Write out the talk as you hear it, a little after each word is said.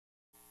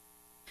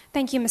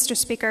Thank you, Mr.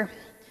 Speaker.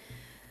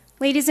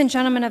 Ladies and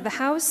gentlemen of the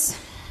House,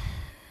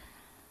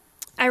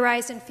 I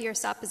rise in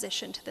fierce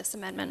opposition to this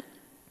amendment.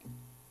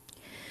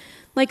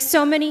 Like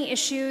so many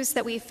issues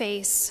that we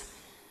face,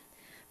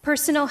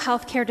 personal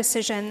health care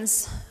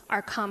decisions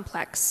are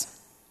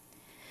complex.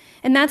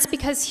 And that's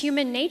because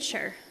human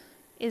nature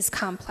is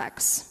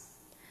complex.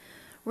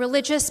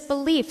 Religious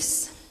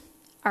beliefs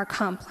are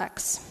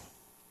complex.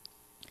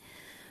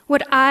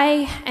 What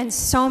I and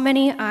so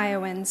many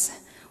Iowans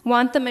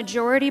want the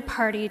majority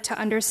party to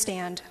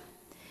understand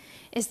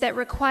is that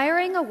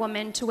requiring a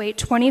woman to wait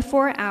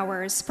 24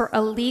 hours for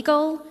a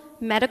legal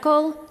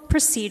medical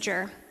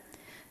procedure,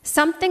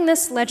 something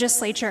this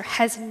legislature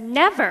has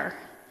never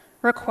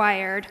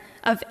required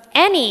of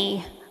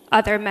any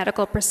other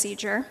medical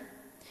procedure,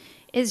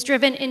 is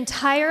driven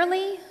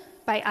entirely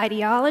by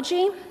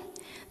ideology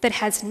that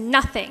has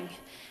nothing,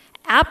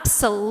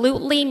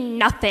 absolutely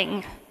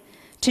nothing,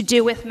 to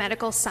do with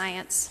medical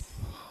science.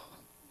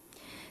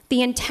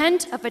 The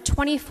intent of a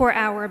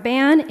 24-hour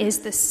ban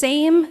is the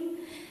same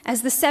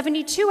as the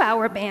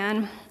 72-hour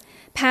ban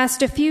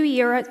passed a few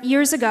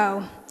years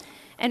ago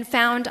and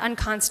found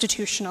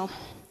unconstitutional.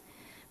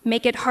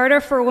 Make it harder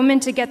for a woman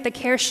to get the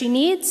care she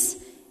needs,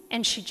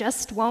 and she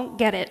just won't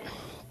get it.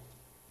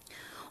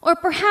 Or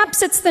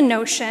perhaps it's the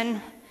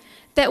notion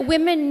that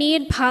women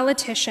need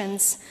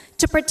politicians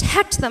to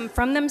protect them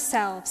from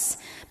themselves,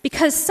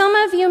 because some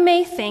of you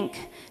may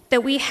think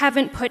that we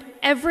haven't put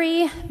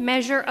every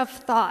measure of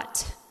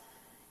thought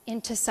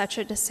into such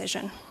a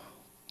decision.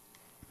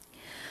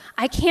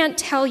 I can't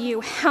tell you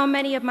how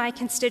many of my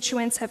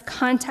constituents have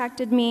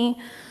contacted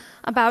me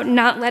about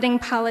not letting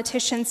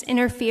politicians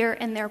interfere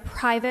in their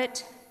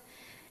private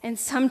and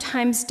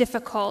sometimes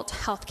difficult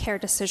healthcare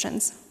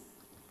decisions,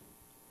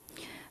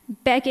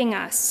 begging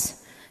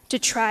us to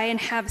try and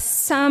have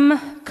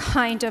some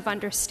kind of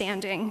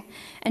understanding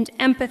and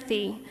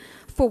empathy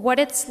for what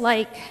it's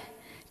like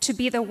to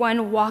be the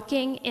one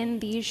walking in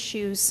these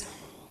shoes.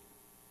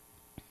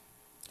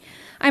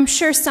 I'm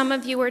sure some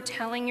of you are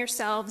telling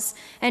yourselves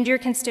and your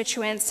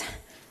constituents,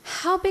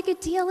 how big a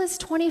deal is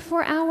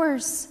 24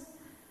 hours?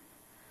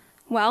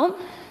 Well,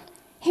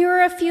 here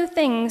are a few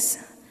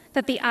things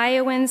that the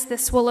Iowans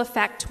this will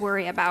affect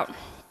worry about.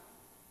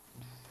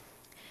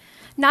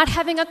 Not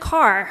having a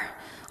car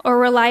or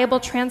reliable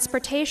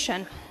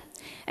transportation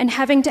and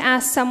having to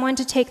ask someone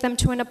to take them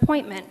to an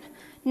appointment,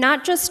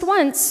 not just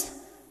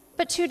once,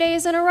 but 2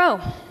 days in a row.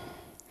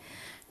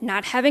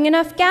 Not having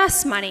enough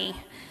gas money,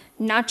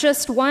 not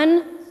just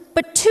one,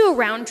 but 2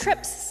 round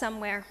trips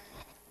somewhere.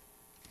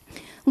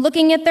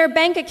 Looking at their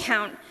bank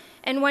account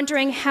and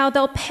wondering how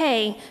they'll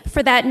pay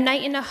for that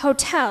night in a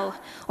hotel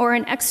or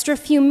an extra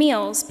few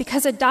meals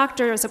because a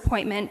doctor's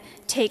appointment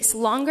takes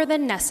longer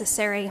than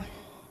necessary.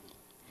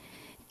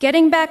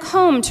 Getting back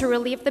home to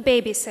relieve the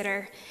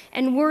babysitter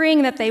and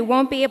worrying that they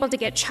won't be able to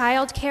get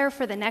childcare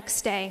for the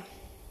next day.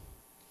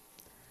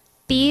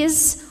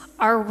 These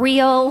are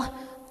real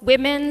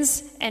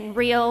women's and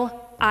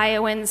real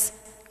Iowans'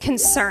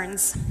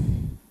 concerns.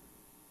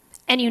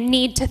 And you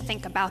need to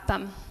think about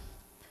them.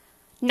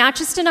 Not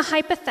just in a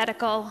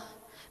hypothetical,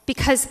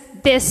 because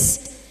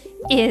this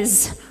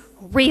is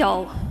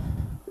real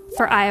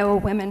for Iowa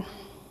women.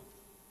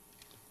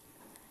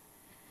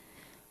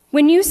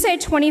 When you say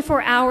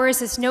 24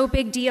 hours is no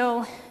big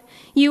deal,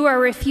 you are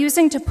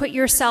refusing to put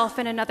yourself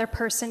in another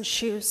person's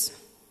shoes.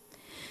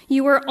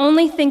 You are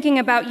only thinking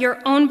about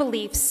your own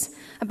beliefs,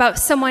 about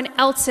someone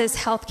else's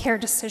healthcare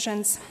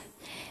decisions.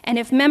 And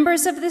if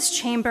members of this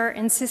chamber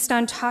insist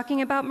on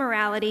talking about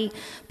morality,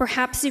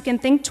 perhaps you can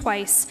think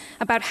twice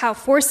about how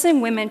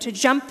forcing women to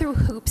jump through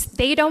hoops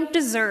they don't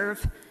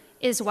deserve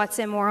is what's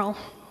immoral.